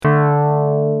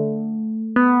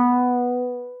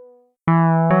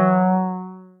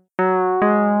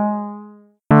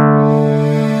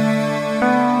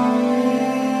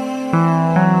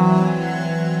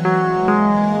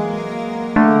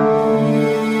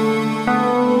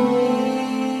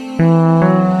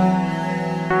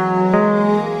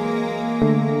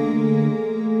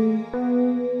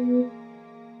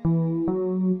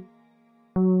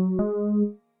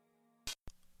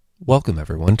Welcome,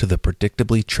 everyone, to the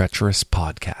Predictably Treacherous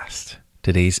podcast.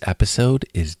 Today's episode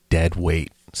is Dead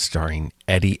Weight, starring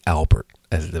Eddie Albert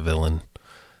as the villain.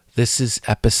 This is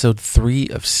episode 3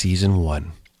 of season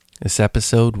 1. This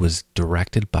episode was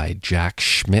directed by Jack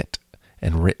Schmidt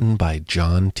and written by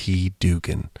John T.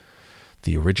 Dugan.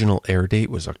 The original air date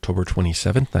was October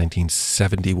 27,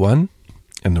 1971,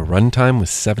 and the runtime was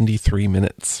 73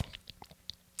 minutes.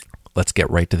 Let's get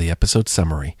right to the episode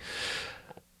summary.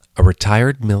 A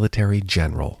retired military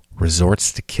general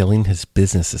resorts to killing his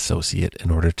business associate in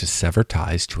order to sever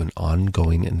ties to an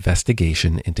ongoing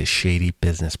investigation into shady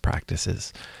business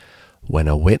practices. When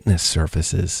a witness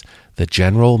surfaces, the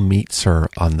general meets her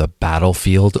on the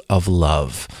battlefield of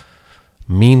love.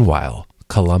 Meanwhile,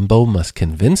 Columbo must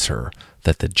convince her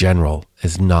that the general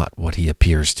is not what he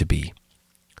appears to be.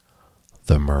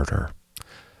 The murder.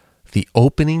 The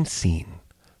opening scene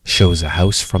shows a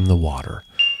house from the water.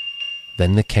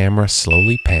 Then the camera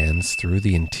slowly pans through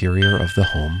the interior of the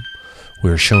home. We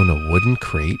are shown a wooden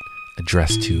crate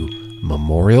addressed to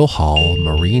Memorial Hall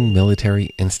Marine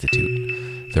Military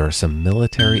Institute. There are some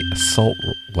military assault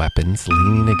weapons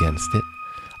leaning against it.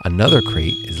 Another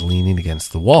crate is leaning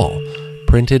against the wall.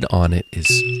 Printed on it is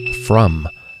from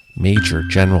Major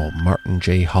General Martin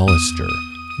J. Hollister,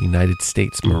 United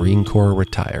States Marine Corps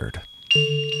retired.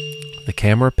 The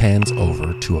camera pans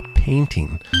over to a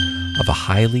painting of a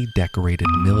highly decorated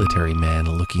military man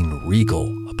looking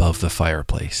regal above the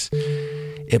fireplace.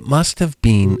 It must have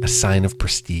been a sign of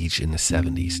prestige in the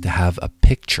 70s to have a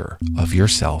picture of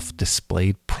yourself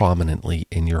displayed prominently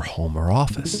in your home or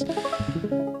office.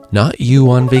 Not you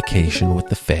on vacation with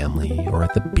the family or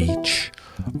at the beach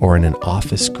or in an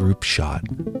office group shot,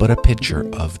 but a picture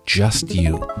of just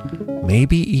you,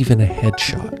 maybe even a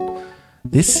headshot.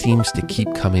 This seems to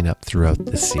keep coming up throughout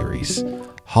the series.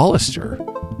 Hollister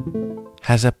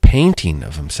has a painting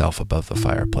of himself above the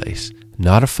fireplace.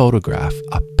 Not a photograph,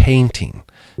 a painting.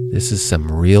 This is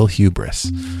some real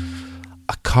hubris.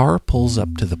 A car pulls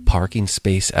up to the parking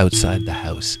space outside the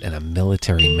house, and a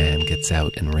military man gets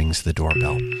out and rings the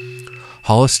doorbell.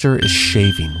 Hollister is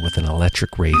shaving with an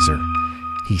electric razor.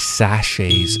 He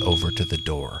sashays over to the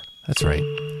door. That's right,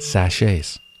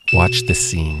 sashays. Watch this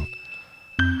scene.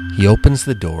 He opens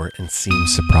the door and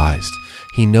seems surprised.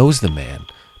 He knows the man,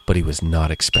 but he was not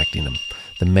expecting him.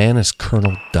 The man is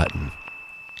Colonel Dutton.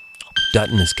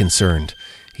 Dutton is concerned.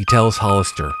 He tells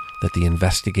Hollister that the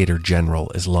investigator general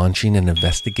is launching an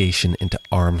investigation into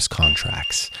arms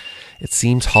contracts. It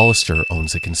seems Hollister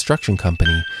owns a construction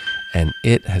company, and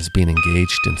it has been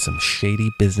engaged in some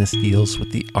shady business deals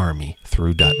with the Army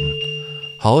through Dutton.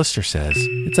 Hollister says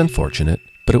it's unfortunate,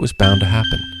 but it was bound to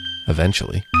happen,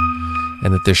 eventually,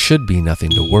 and that there should be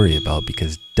nothing to worry about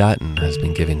because Dutton has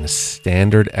been giving a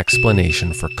standard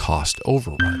explanation for cost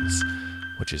overruns,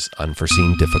 which is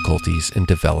unforeseen difficulties in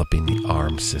developing the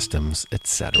arms systems,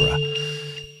 etc.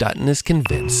 Dutton is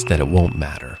convinced that it won't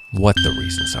matter what the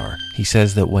reasons are. He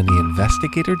says that when the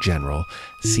investigator general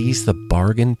sees the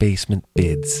bargain basement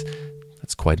bids,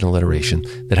 that's quite an alliteration,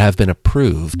 that have been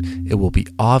approved, it will be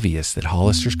obvious that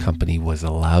Hollister's company was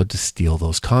allowed to steal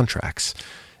those contracts.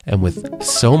 And with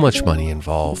so much money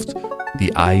involved,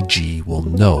 the IG will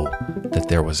know that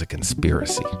there was a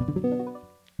conspiracy.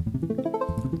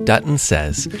 Dutton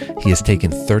says he has taken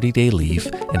 30-day leave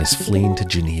and is fleeing to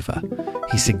Geneva.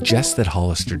 He suggests that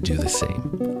Hollister do the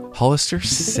same. Hollister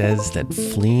says that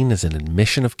fleeing is an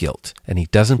admission of guilt, and he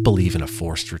doesn't believe in a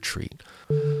forced retreat.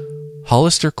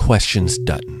 Hollister questions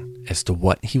Dutton as to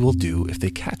what he will do if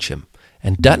they catch him,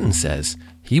 and Dutton says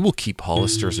he will keep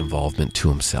Hollister's involvement to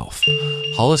himself.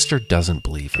 Hollister doesn't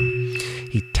believe him.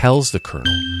 He tells the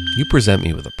colonel, "You present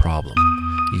me with a problem.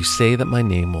 You say that my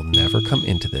name will never come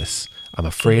into this. I'm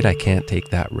afraid I can't take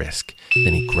that risk."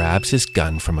 Then he grabs his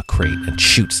gun from a crate and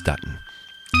shoots Dutton.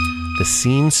 The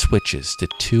scene switches to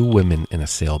 2 women in a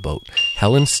sailboat,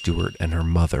 Helen Stewart and her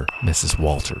mother, Mrs.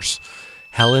 Walters.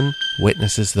 Helen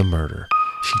witnesses the murder.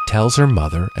 She tells her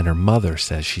mother, and her mother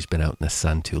says she's been out in the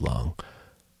sun too long.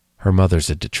 Her mother's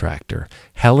a detractor.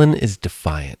 Helen is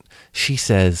defiant. She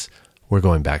says, "We're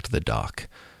going back to the dock."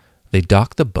 They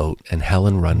dock the boat, and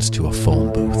Helen runs to a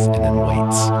phone booth and then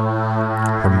waits.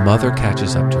 Her mother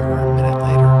catches up to her a minute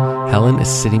later. Helen is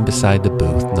sitting beside the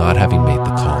booth, not having made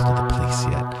the call to the police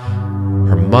yet.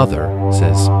 Her mother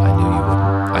says, "I knew you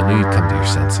wouldn't. I knew you'd come to your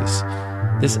senses."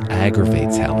 This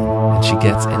aggravates Helen, and she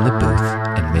gets in the booth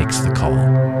and makes the call.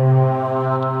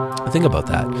 Think about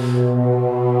that.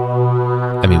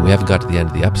 I mean, we haven't got to the end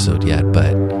of the episode yet,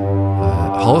 but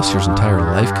Hollister's entire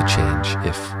life could change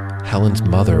if Helen's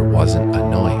mother wasn't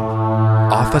annoying.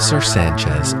 Officer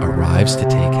Sanchez arrives to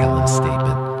take Helen's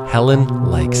statement. Helen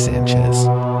likes Sanchez.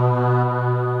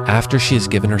 After she has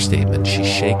given her statement, she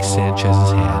shakes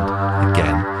Sanchez's hand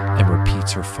again and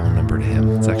repeats her phone number to him.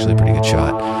 It's actually a pretty good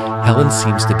shot. Helen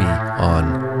seems to be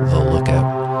on the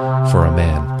lookout for a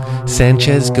man.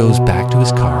 Sanchez goes back to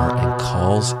his car and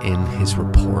calls in his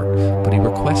report, but he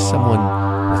requests someone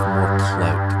with more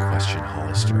clout to question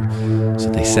Hollister. So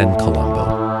they send Columbo.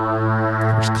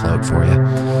 There's clout for you.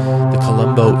 The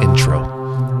Columbo intro.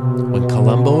 When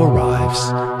Columbo arrives,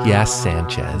 he asks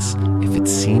Sanchez if it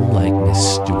seemed like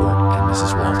Miss Stewart and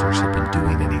Mrs. Walters had been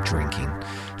doing any drinking.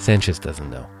 Sanchez doesn't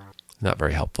know. Not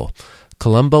very helpful.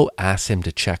 Columbo asks him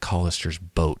to check Hollister's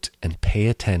boat and pay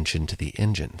attention to the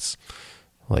engines,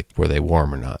 like were they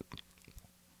warm or not.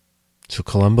 So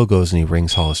Columbo goes and he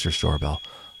rings Hollister's doorbell.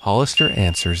 Hollister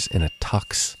answers in a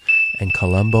tux, and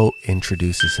Columbo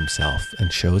introduces himself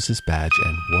and shows his badge,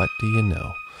 and what do you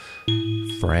know?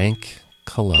 Frank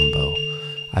Columbo.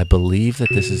 I believe that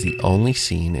this is the only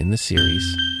scene in the series,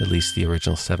 at least the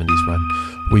original 70s run,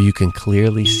 where you can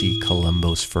clearly see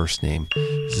Columbo's first name.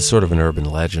 This is sort of an urban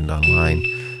legend online.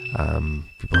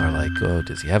 People are like, oh,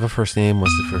 does he have a first name?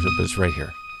 What's the first name? But it's right here.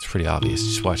 It's pretty obvious.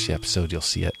 Just watch the episode, you'll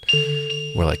see it.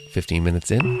 We're like 15 minutes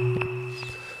in.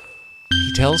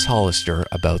 He tells Hollister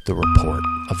about the report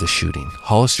of the shooting.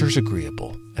 Hollister's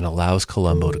agreeable and allows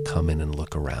Columbo to come in and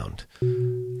look around.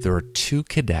 There are 2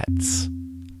 cadets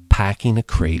packing a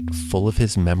crate full of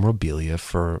his memorabilia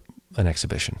for an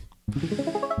exhibition.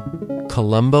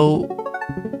 Columbo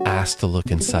asks to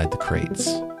look inside the crates.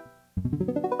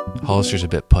 Hollister's a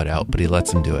bit put out, but he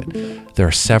lets him do it. There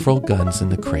are several guns in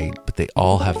the crate, but they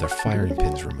all have their firing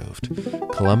pins removed.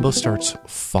 Columbo starts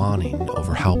fawning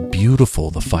over how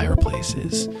beautiful the fireplace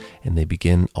is, and they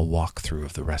begin a walkthrough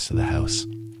of the rest of the house.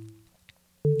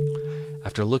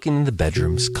 After looking in the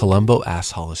bedrooms, Columbo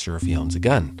asks Hollister if he owns a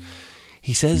gun.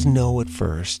 He says no at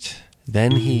first.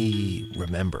 Then he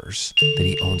remembers that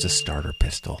he owns a starter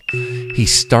pistol. He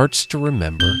starts to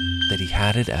remember that he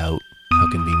had it out. How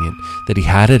convenient. That he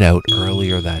had it out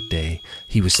earlier that day.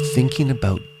 He was thinking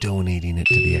about donating it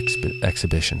to the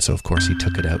exhibition, so of course he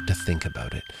took it out to think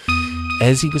about it.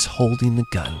 As he was holding the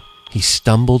gun, he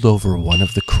stumbled over one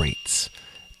of the crates.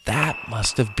 That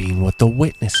must have been what the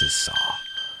witnesses saw.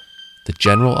 The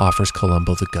general offers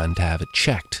Columbo the gun to have it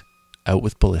checked out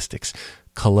with ballistics.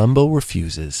 Columbo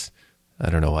refuses. I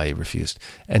don't know why he refused.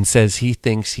 And says he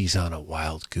thinks he's on a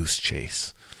wild goose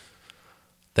chase.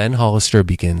 Then Hollister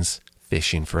begins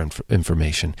fishing for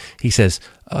information. He says,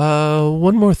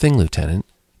 one more thing, Lieutenant.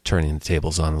 Turning the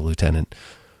tables on the lieutenant.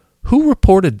 Who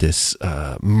reported this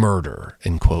murder,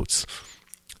 in quotes?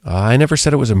 I never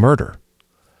said it was a murder.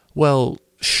 Well,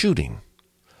 shooting.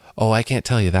 Oh, I can't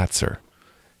tell you that, sir.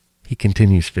 He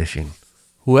continues fishing.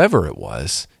 Whoever it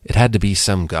was, it had to be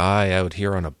some guy out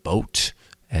here on a boat,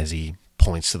 as he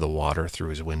points to the water through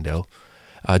his window.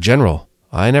 General,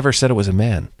 I never said it was a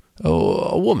man. Oh,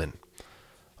 a woman.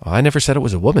 I never said it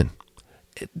was a woman.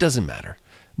 It doesn't matter.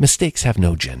 Mistakes have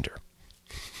no gender.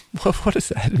 What is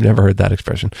that? I've never heard that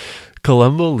expression.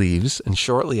 Columbo leaves, and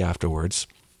shortly afterwards,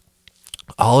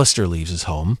 Hollister leaves his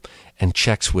home and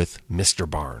checks with Mr.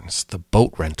 Barnes, the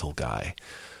boat rental guy.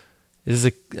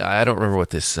 I don't remember what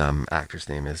this actor's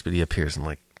name is, but he appears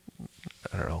in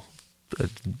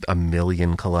a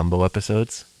million Columbo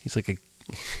episodes. He's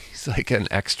like an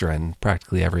extra in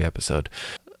practically every episode.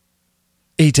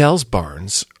 He tells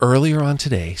Barnes, earlier on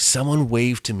today, someone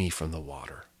waved to me from the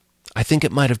water. I think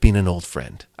it might have been an old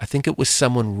friend. I think it was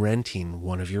someone renting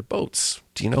one of your boats.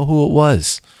 Do you know who it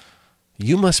was?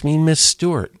 You must mean Miss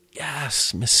Stewart.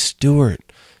 Yes, Miss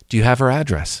Stewart. Do you have her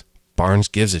address? Barnes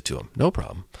gives it to him. No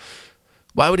problem.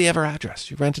 Why would he have her address?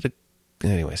 You rented a...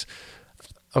 Anyways.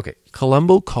 Okay,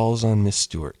 Columbo calls on Miss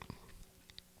Stewart.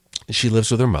 She lives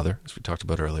with her mother, as we talked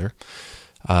about earlier,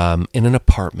 in an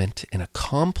apartment in a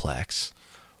complex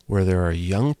where there are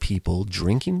young people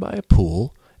drinking by a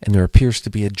pool, and there appears to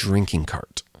be a drinking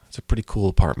cart. It's a pretty cool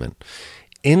apartment.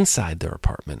 Inside their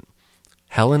apartment,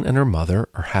 Helen and her mother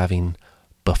are having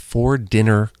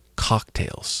before-dinner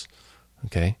cocktails.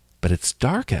 Okay? But it's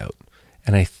dark out,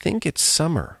 and I think it's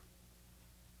summer.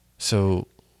 So,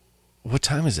 what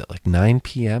time is it? Like 9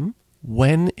 p.m.?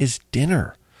 When is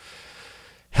dinner?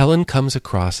 Helen comes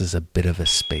across as a bit of a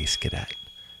space cadet.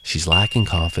 She's lacking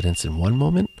confidence in one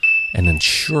moment and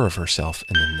unsure of herself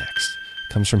in the next.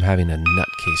 Comes from having a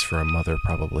nutcase for a mother,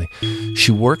 probably.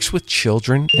 She works with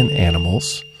children and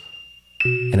animals,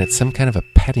 and it's some kind of a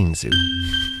petting zoo.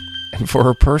 And for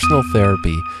her personal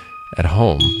therapy at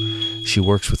home, she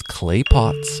works with clay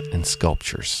pots and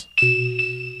sculptures.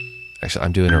 Actually,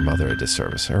 I'm doing her mother a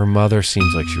disservice. Her mother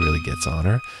seems like she really gets on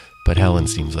her, but Helen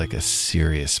seems like a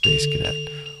serious space cadet.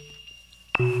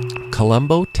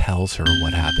 Columbo tells her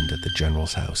what happened at the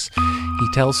general's house. He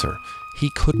tells her he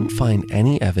couldn't find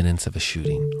any evidence of a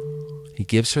shooting. He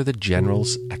gives her the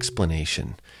general's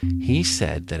explanation. He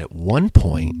said that at one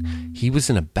point he was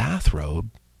in a bathrobe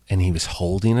and he was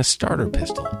holding a starter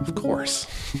pistol, of course.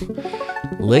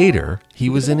 Later, he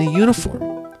was in a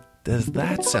uniform. Does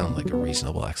that sound like a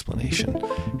reasonable explanation?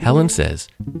 Helen says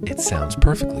it sounds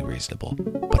perfectly reasonable,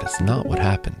 but it's not what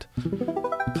happened.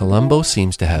 Columbo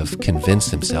seems to have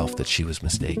convinced himself that she was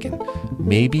mistaken,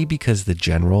 maybe because the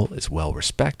general is well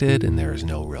respected and there is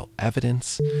no real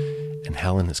evidence, and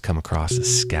Helen has come across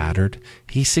as scattered.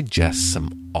 He suggests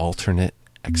some alternate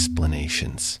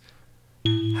explanations.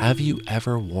 Have you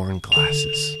ever worn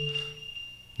glasses?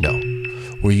 No.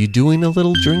 Were you doing a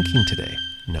little drinking today?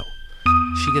 No.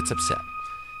 She gets upset.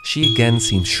 She again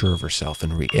seems sure of herself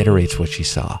and reiterates what she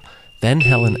saw. Then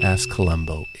Helen asks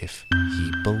Columbo if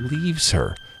he believes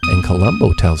her, and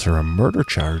Columbo tells her a murder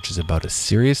charge is about as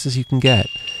serious as you can get,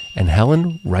 and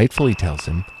Helen rightfully tells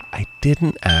him, I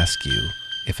didn't ask you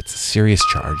if it's a serious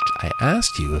charge, I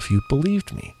asked you if you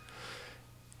believed me.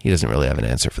 He doesn't really have an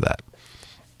answer for that.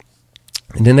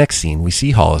 In the next scene, we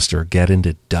see Hollister get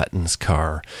into Dutton's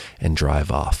car and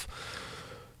drive off.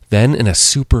 Then, in a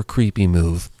super creepy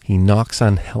move, he knocks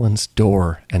on Helen's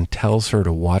door and tells her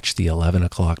to watch the 11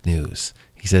 o'clock news.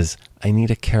 He says, I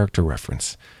need a character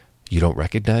reference. You don't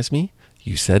recognize me?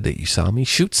 You said that you saw me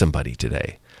shoot somebody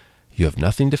today. You have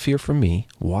nothing to fear from me.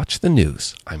 Watch the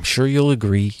news. I'm sure you'll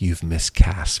agree you've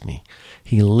miscast me.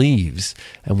 He leaves,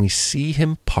 and we see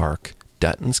him park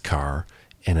Dutton's car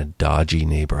in a dodgy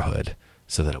neighborhood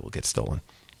so that it will get stolen.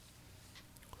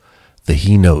 The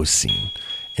he knows scene.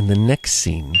 In the next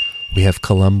scene, we have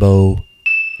Columbo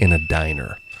in a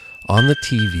diner. On the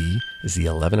TV is the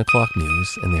 11 o'clock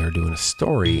news, and they are doing a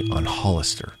story on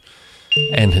Hollister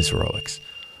and his heroics.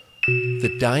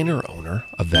 The diner owner,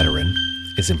 a veteran,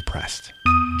 is impressed.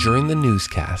 During the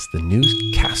newscast, the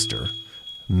newscaster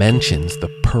mentions the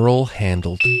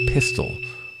pearl-handled pistol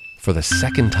for the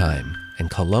second time,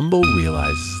 and Columbo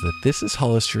realizes that this is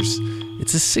Hollister's,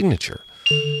 it's his signature.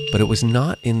 But it was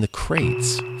not in the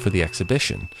crates for the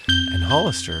exhibition, and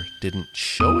Hollister didn't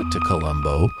show it to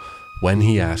Columbo when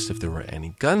he asked if there were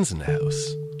any guns in the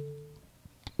house.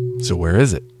 So where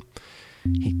is it?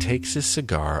 He takes his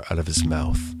cigar out of his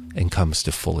mouth and comes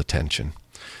to full attention.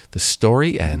 The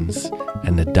story ends,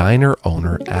 and the diner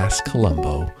owner asks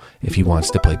Columbo if he wants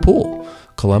to play pool.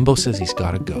 Columbo says he's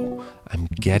got to go. I'm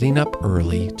getting up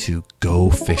early to go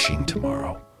fishing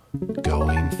tomorrow.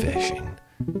 Going fishing.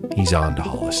 He's on to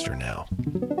Hollister now.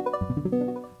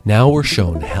 Now we're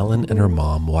shown Helen and her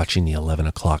mom watching the 11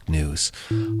 o'clock news.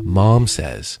 Mom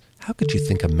says, how could you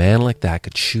think a man like that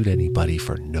could shoot anybody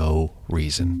for no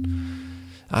reason?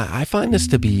 I find this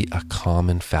to be a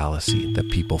common fallacy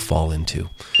that people fall into.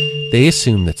 They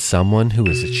assume that someone who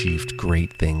has achieved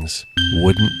great things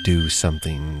wouldn't do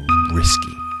something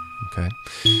risky, okay?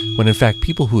 When in fact,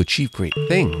 people who achieve great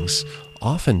things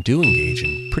often do engage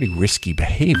in pretty risky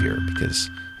behavior because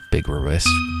big risk,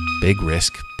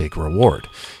 big reward.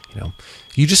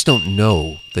 You just don't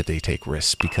know that they take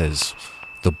risks because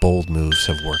the bold moves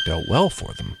have worked out well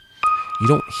for them. You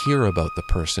don't hear about the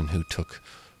person who took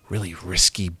really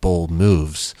risky, bold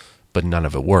moves, but none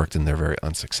of it worked and they're very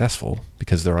unsuccessful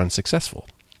because they're unsuccessful.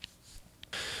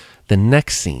 The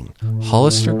next scene,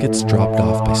 Hollister gets dropped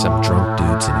off by some drunk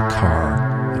dudes in a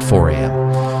car at 4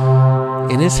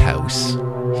 a.m. In his house,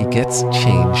 he gets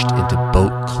changed into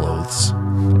boat clothes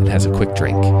and has a quick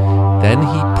drink. Then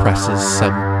he presses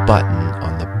some button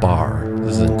on the bar.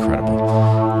 This is incredible.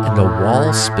 And the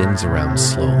wall spins around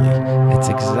slowly. It's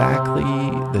exactly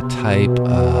the type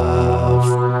of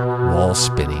wall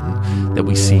spinning that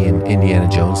we see in Indiana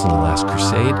Jones and the Last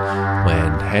Crusade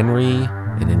when Henry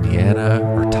and Indiana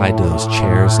are tied to those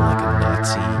chairs in like a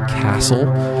Nazi castle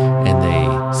and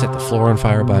they set the floor on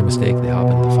fire by mistake. They hop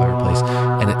into the fireplace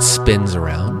and it spins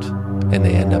around and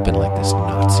they end up in like this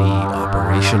Nazi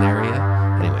operation area.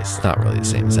 Anyways, it's not really the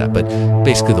same as that, but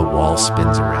basically the wall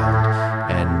spins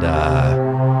around and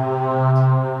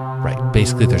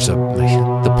basically the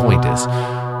point is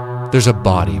there's a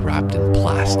body wrapped in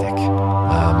plastic.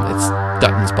 It's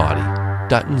Dutton's body.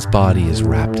 Dutton's body is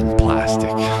wrapped in plastic.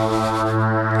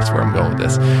 That's where I'm going with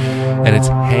this. And it's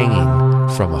hanging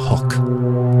from a hook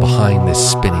behind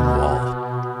this spinning wall.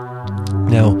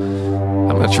 Now,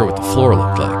 I'm not sure what the floor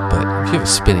looked like, but if you have a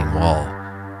spinning wall,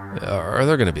 are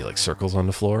there going to be like circles on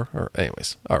the floor? Or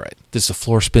anyways, all right. Does the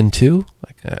floor spin too?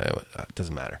 It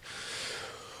doesn't matter.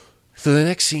 So the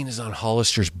next scene is on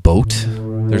Hollister's boat.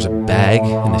 There's a bag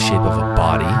in the shape of a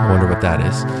body. I wonder what that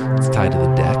is. It's tied to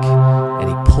the deck. And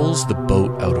he pulls the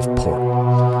boat out of port.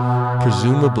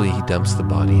 Presumably he dumps the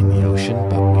body in the ocean,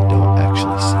 but we don't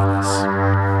actually see this.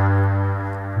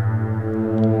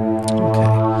 Okay.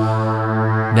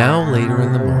 Now later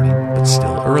in the morning, but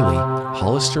still early,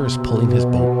 Hollister is pulling his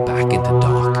boat back into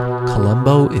dock.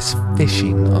 Columbo is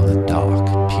fishing on the dock,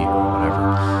 pier,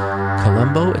 whatever.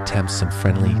 Columbo attempts some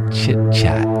friendly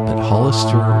chit-chat, but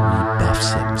Hollister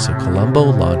rebuffs him, so Columbo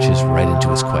launches right into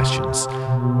his questions.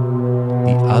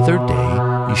 The other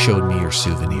day, you showed me your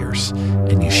souvenirs,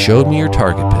 and you showed me your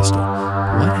target pistol.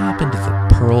 What happened to the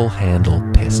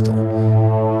pearl-handled pistol?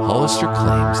 Hollister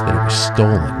claims that it was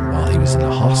stolen while he was in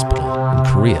a hospital in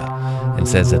Korea, and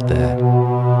says that the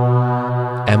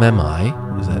MMI,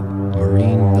 was that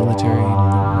Marine Military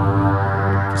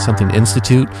something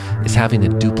Institute, is having a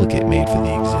duplicate made for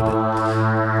the exhibit.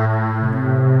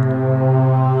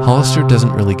 Hollister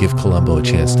doesn't really give Columbo a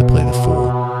chance to play the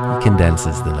fool. He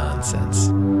condenses the nonsense.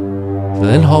 So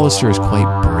then Hollister is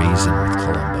quite brazen with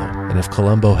Columbo, and if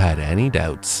Columbo had any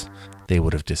doubts, they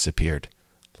would have disappeared.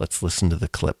 Let's listen to the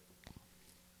clip.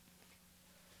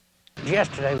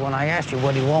 Yesterday, when I asked you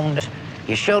what you owned,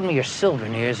 you showed me your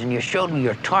souvenirs and you showed me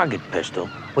your target pistol,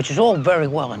 which is all very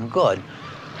well and good.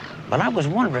 But I was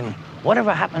wondering,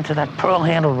 whatever happened to that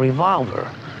pearl-handled revolver?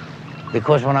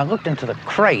 Because when I looked into the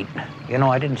crate,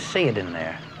 I didn't see it in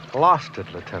there. Lost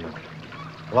it, Lieutenant.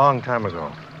 A long time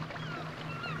ago.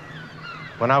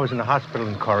 When I was in the hospital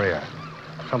in Korea,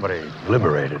 somebody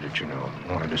liberated it,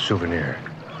 wanted a souvenir.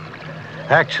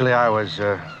 Actually, I was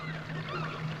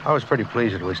pretty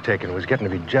pleased it was taken. It was getting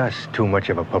to be just too much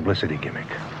of a publicity gimmick.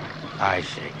 I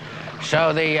see.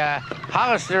 So the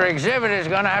Hollister exhibit is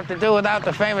going to have to do without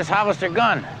the famous Hollister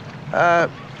gun?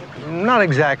 Not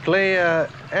exactly.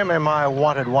 MMI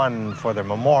wanted one for their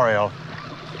memorial,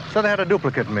 so they had a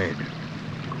duplicate made.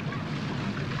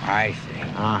 I see.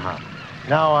 Uh-huh.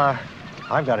 Now,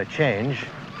 I've got to change,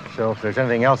 so if there's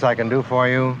anything else I can do for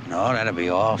you... No, that'll be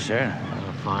all, sir.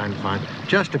 Fine.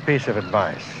 Just a piece of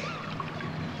advice.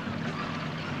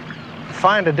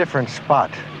 Find a different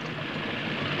spot,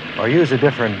 or use a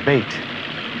different bait.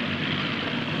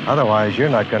 Otherwise, you're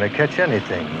not going to catch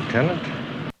anything, Lieutenant.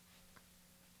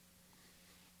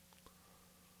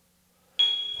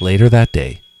 Later that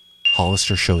day,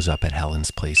 Hollister shows up at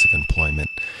Helen's place of employment.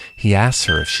 He asks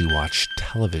her if she watched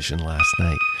television last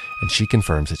night, and she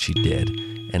confirms that she did,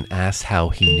 and asks how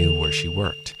he knew where she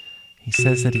worked. He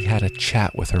says that he had a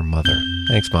chat with her mother.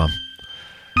 Thanks, Mom.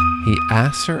 He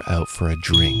asks her out for a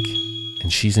drink,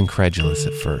 and she's incredulous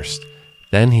at first.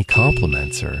 Then he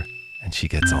compliments her, and she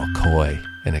gets all coy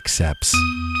and accepts.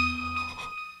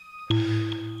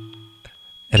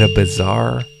 At a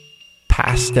bizarre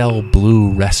pastel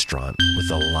blue restaurant with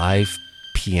a live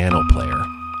piano player,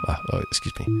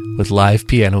 with live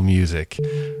piano music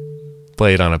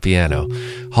played on a piano,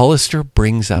 Hollister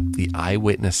brings up the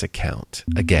eyewitness account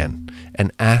again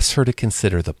and asks her to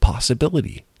consider the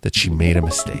possibility that she made a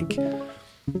mistake.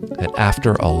 That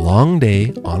after a long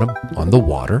day on the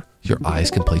water, your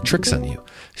eyes can play tricks on you.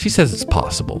 She says it's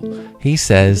possible. He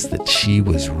says that she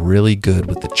was really good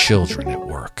with the children at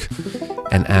work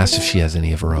and asks if she has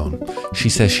any of her own. She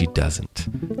says she doesn't,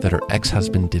 that her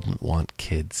ex-husband didn't want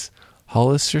kids.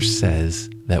 Hollister says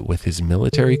that with his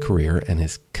military career and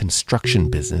his construction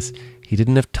business, he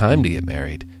didn't have time to get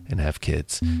married and have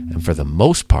kids. And for the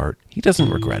most part, he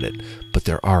doesn't regret it. But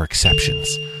there are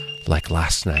exceptions, like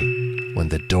last night when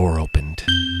the door opened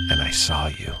and I saw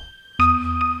you.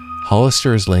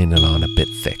 Hollister is laying it on a bit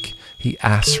thick. He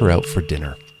asks her out for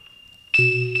dinner.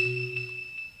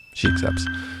 She accepts.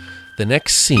 The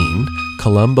next scene,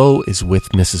 Columbo is with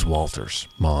Mrs. Walters,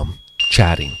 Mom,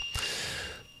 chatting.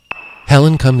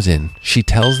 Helen comes in. She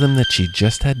tells them that she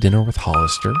just had dinner with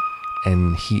Hollister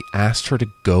and he asked her to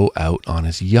go out on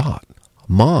his yacht.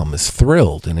 Mom is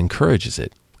thrilled and encourages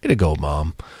it. Way to go,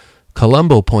 Mom.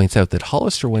 Columbo points out that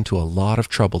Hollister went to a lot of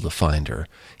trouble to find her.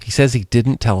 He says he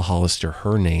didn't tell Hollister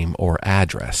her name or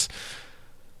address.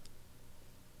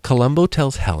 Columbo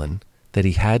tells Helen that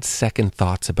he had second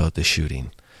thoughts about the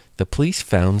shooting. The police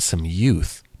found some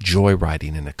youth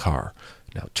joyriding in a car.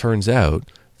 Now, it turns out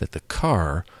that the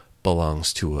car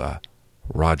belongs to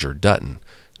Roger Dutton,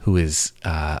 who is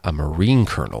a Marine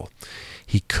colonel.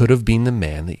 He could have been the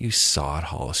man that you saw at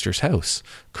Hollister's house.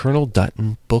 Colonel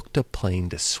Dutton booked a plane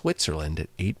to Switzerland at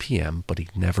 8 p.m., but he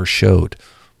never showed.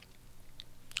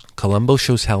 Columbo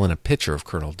shows Helen a picture of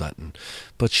Colonel Dutton,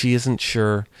 but she isn't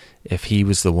sure if he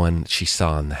was the one she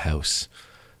saw in the house.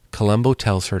 Columbo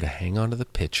tells her to hang on to the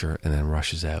picture and then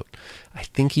rushes out. I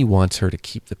think he wants her to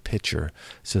keep the picture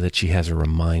so that she has a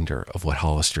reminder of what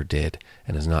Hollister did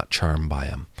and is not charmed by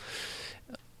him.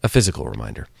 A physical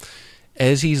reminder.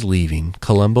 As he's leaving,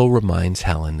 Columbo reminds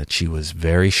Helen that she was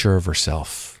very sure of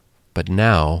herself. But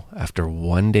now, after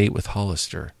one date with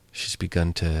Hollister, she's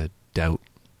begun to doubt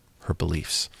her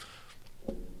beliefs.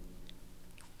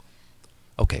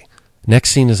 Okay,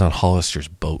 next scene is on Hollister's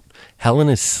boat. Helen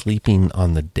is sleeping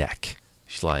on the deck.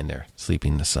 She's lying there,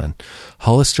 sleeping in the sun.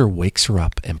 Hollister wakes her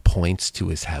up and points to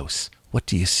his house. "What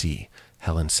do you see?"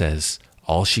 Helen says,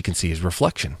 "All she can see is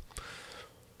reflection."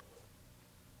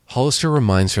 Hollister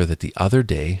reminds her that the other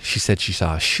day she said she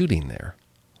saw a shooting there.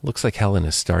 Looks like Helen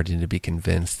is starting to be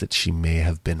convinced that she may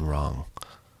have been wrong.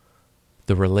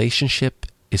 The relationship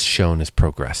is shown as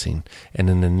progressing, and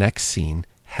in the next scene,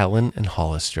 Helen and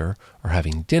Hollister are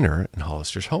having dinner in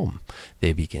Hollister's home.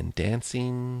 They begin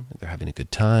dancing, they're having a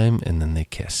good time, and then they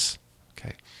kiss.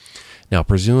 Okay. Now,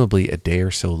 presumably a day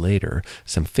or so later,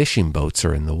 some fishing boats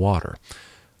are in the water.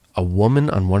 A woman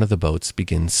on one of the boats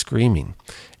begins screaming,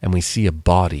 and we see a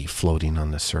body floating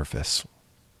on the surface.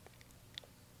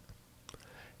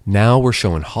 Now we're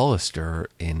showing Hollister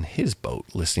in his boat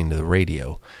listening to the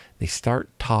radio. They start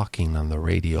talking on the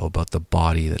radio about the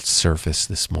body that surfaced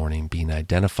this morning being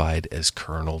identified as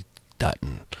Colonel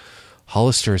Dutton.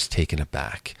 Hollister is taken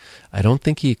aback. I don't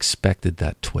think he expected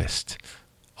that twist.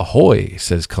 "Ahoy,"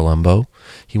 says Columbo.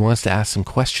 He wants to ask some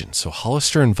questions, so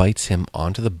Hollister invites him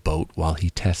onto the boat while he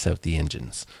tests out the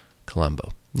engines.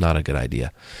 Columbo, not a good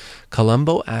idea.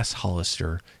 Columbo asks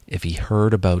Hollister if he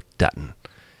heard about Dutton.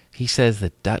 He says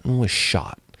that Dutton was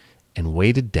shot and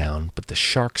weighted down, but the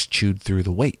sharks chewed through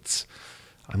the weights.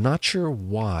 I'm not sure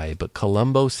why, but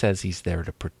Columbo says he's there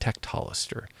to protect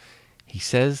Hollister. He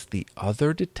says the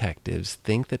other detectives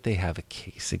think that they have a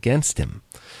case against him.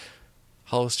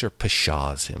 Hollister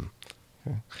pshaws him.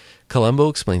 Columbo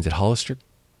explains that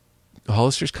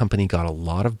Hollister's company got a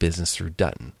lot of business through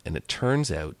Dutton, and it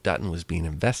turns out Dutton was being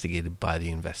investigated by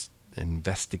the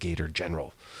investigator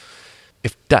general.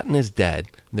 If Dutton is dead,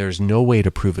 there's no way to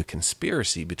prove a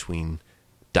conspiracy between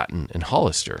Dutton and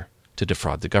Hollister to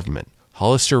defraud the government.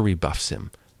 Hollister rebuffs him.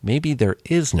 Maybe there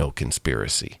is no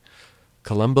conspiracy.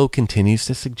 Columbo continues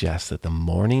to suggest that the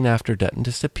morning after Dutton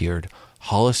disappeared,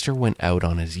 Hollister went out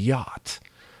on his yacht.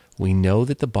 We know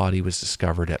that the body was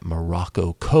discovered at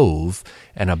Morocco Cove,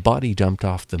 and a body dumped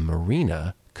off the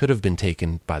marina could have been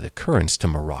taken by the currents to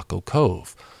Morocco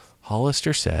Cove.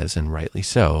 Hollister says, and rightly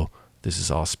so, this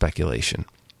is all speculation.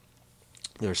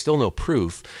 There's still no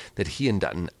proof that he and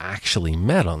Dutton actually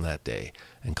met on that day,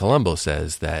 and Columbo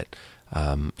says that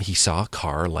he saw a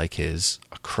car like his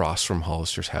across from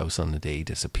Hollister's house on the day he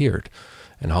disappeared.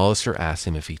 And Hollister asks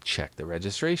him if he checked the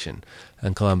registration.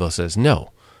 And Columbo says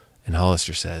no. And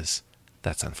Hollister says,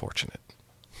 that's unfortunate.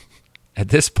 At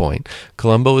this point,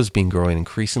 Columbo has been growing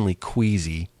increasingly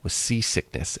queasy with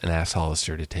seasickness and asks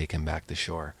Hollister to take him back to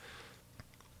shore.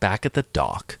 Back at the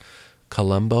dock,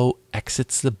 Columbo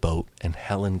exits the boat and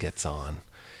Helen gets on.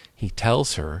 He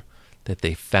tells her that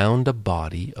they found a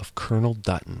body of Colonel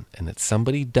Dutton and that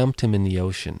somebody dumped him in the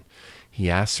ocean. He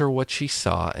asks her what she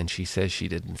saw, and she says she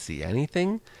didn't see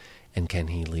anything, and can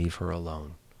he leave her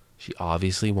alone? She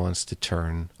obviously wants to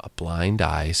turn a blind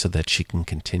eye so that she can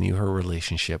continue her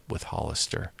relationship with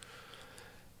Hollister.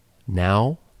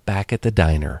 Now, back at the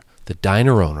diner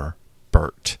owner,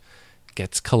 Bert,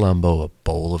 gets Columbo a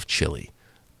bowl of chili.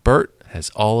 Bert has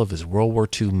all of his World War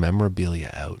II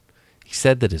memorabilia out. He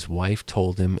said that his wife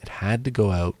told him it had to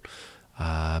go out,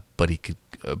 but he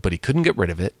couldn't get rid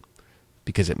of it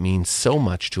because it means so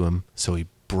much to him, so he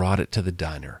brought it to the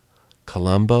diner.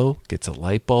 Columbo gets a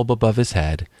light bulb above his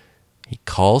head. He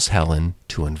calls Helen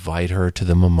to invite her to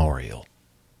the memorial.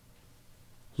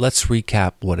 Let's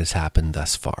recap what has happened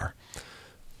thus far.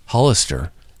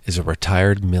 Hollister is a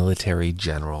retired military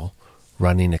general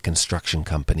running a construction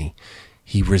company.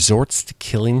 He resorts to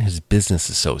killing his business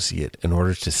associate in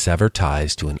order to sever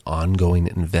ties to an ongoing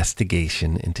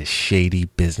investigation into shady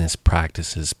business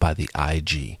practices by the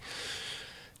IG.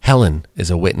 Helen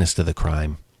is a witness to the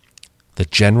crime. The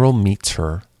general meets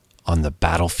her on the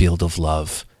battlefield of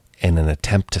love in an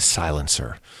attempt to silence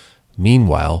her.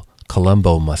 Meanwhile,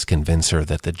 Columbo must convince her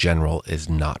that the general is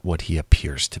not what he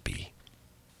appears to be.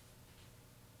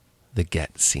 The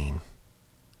get scene.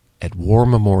 At War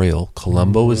Memorial,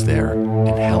 Columbo is there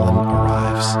and Helen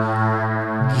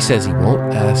arrives. He says he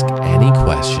won't ask any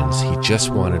questions, he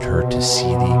just wanted her to see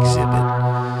the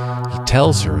exhibit. He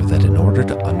tells her that in order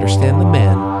to understand the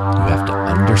man, you have to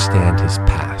understand his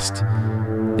past.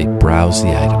 They browse the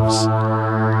items.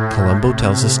 Columbo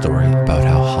tells a story about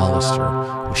how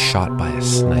Hollister was shot by a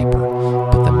sniper,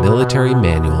 but the military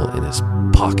manual in his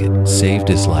pocket saved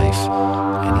his life,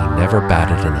 and he never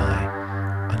batted an eye.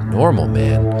 A normal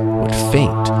man would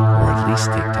faint or at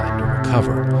least take time to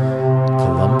recover.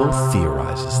 Columbo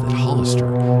theorizes that Hollister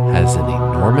has an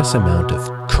enormous amount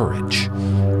of courage,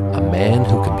 a man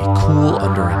who can be cool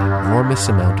under an enormous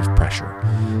amount of pressure.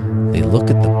 They look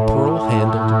at the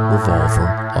pearl-handled revolver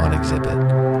on exhibit.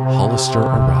 Hollister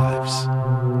arrives.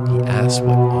 He asks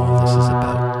what all this is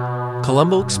about.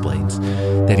 Columbo explains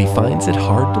that he finds it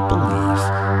hard to believe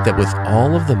that with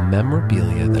all of the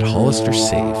memorabilia that Hollister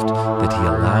saved, that he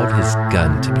allowed his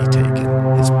gun to be taken,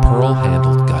 his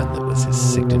pearl-handled gun that was his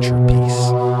signature piece,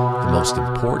 the most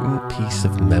important piece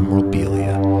of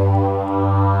memorabilia.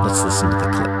 Let's listen to the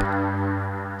clip.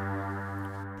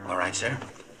 All right, sir.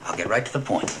 I'll get right to the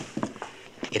point.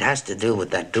 It has to do with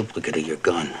that duplicate of your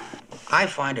gun. I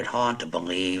find it hard to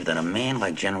believe that a man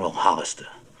like General Hollister,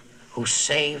 who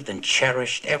saved and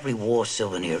cherished every war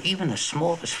souvenir, even the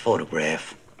smallest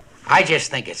photograph, I just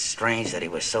think it's strange that he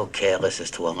was so careless as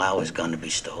to allow his gun to be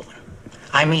stolen.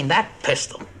 I mean, that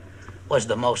pistol was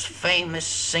the most famous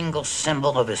single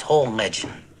symbol of his whole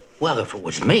legend. Well, if it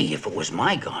was me, if it was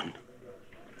my gun,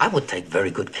 I would take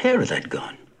very good care of that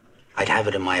gun. I'd have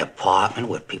it in my apartment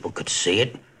where people could see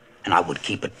it, and I would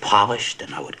keep it polished,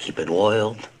 and I would keep it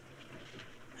oiled,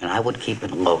 and I would keep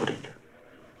it loaded.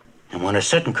 And when a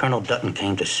certain Colonel Dutton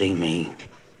came to see me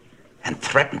and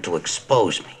threatened to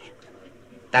expose me,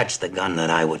 that's the gun that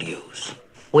I would use.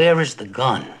 Where is the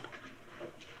gun?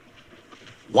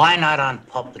 Why not on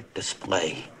public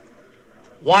display?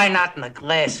 Why not in a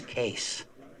glass case?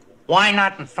 Why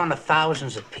not in front of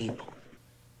thousands of people?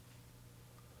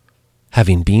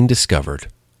 Having been discovered,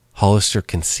 Hollister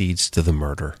concedes to the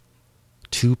murder.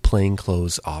 2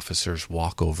 plainclothes officers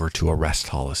walk over to arrest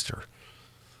Hollister.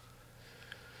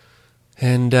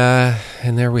 And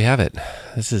there we have it.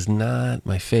 This is not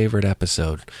my favorite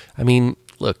episode. I mean,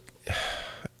 look,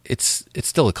 it's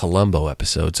still a Columbo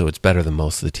episode, so it's better than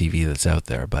most of the TV that's out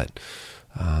there. But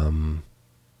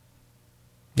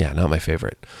yeah, not my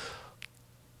favorite.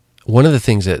 One of the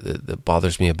things that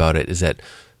bothers me about it is that,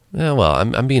 well,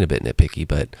 I'm being a bit nitpicky,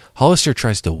 but Hollister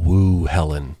tries to woo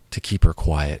Helen to keep her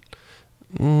quiet.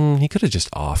 He could have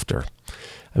just offed her.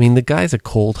 I mean, the guy's a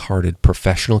cold-hearted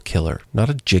professional killer, not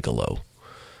a gigolo.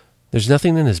 There's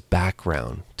nothing in his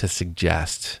background to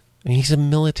suggest... I mean, he's a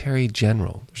military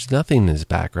general. There's nothing in his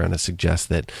background to suggest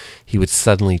that he would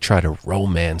suddenly try to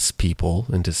romance people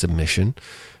into submission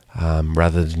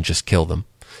rather than just kill them.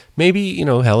 Maybe,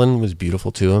 Helen was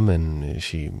beautiful to him and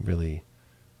she really,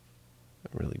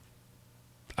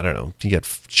 I don't know, he got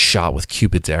shot with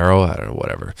Cupid's arrow. I don't know,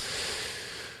 whatever.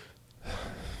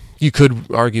 You could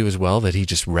argue as well that he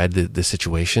just read the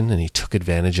situation and he took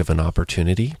advantage of an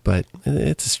opportunity, but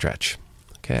it's a stretch.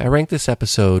 Okay, I ranked this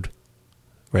episode,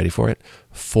 ready for it,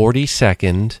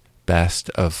 42nd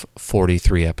best of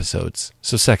 43 episodes,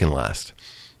 so second last.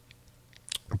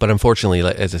 But unfortunately,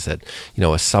 as I said, a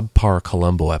subpar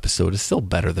Columbo episode is still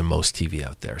better than most TV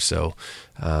out there. So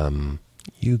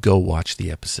you go watch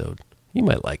the episode. You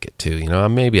might like it too.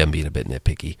 Maybe I'm being a bit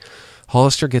nitpicky.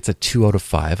 Hollister gets a 2 out of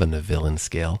 5 on the villain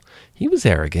scale. He was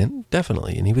arrogant,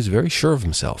 definitely, and he was very sure of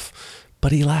himself.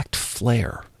 But he lacked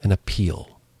flair and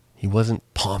appeal. He wasn't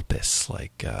pompous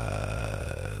like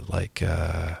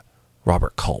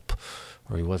Robert Culp,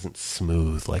 or he wasn't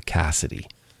smooth like Cassidy.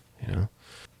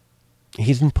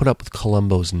 He didn't put up with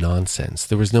Columbo's nonsense.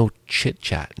 There was no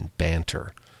chit-chat and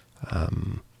banter.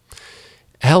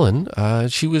 Helen,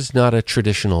 she was not a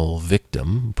traditional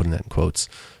victim, I'm putting that in quotes.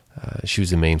 She was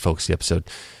the main focus of the episode.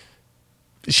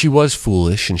 She was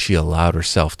foolish and she allowed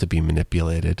herself to be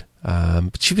manipulated.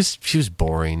 But she was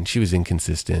boring. She was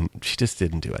inconsistent. She just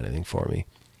didn't do anything for me.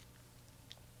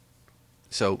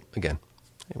 So, again,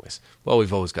 anyways, well,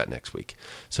 we've always got next week.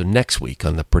 So next week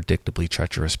on the Predictably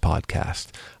Treacherous podcast,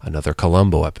 another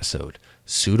Columbo episode,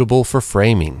 suitable for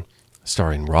framing,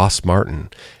 starring Ross Martin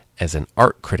as an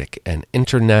art critic and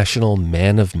international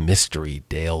man of mystery,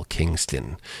 Dale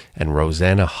Kingston, and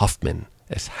Rosanna Huffman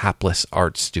as hapless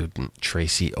art student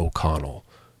Tracy O'Connell.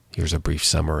 Here's a brief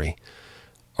summary.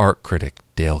 Art critic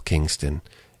Dale Kingston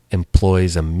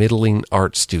employs a middling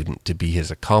art student to be his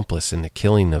accomplice in the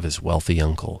killing of his wealthy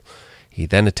uncle. He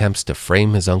then attempts to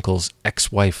frame his uncle's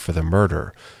ex-wife for the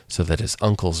murder so that his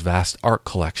uncle's vast art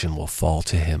collection will fall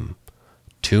to him.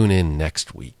 Tune in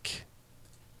next week.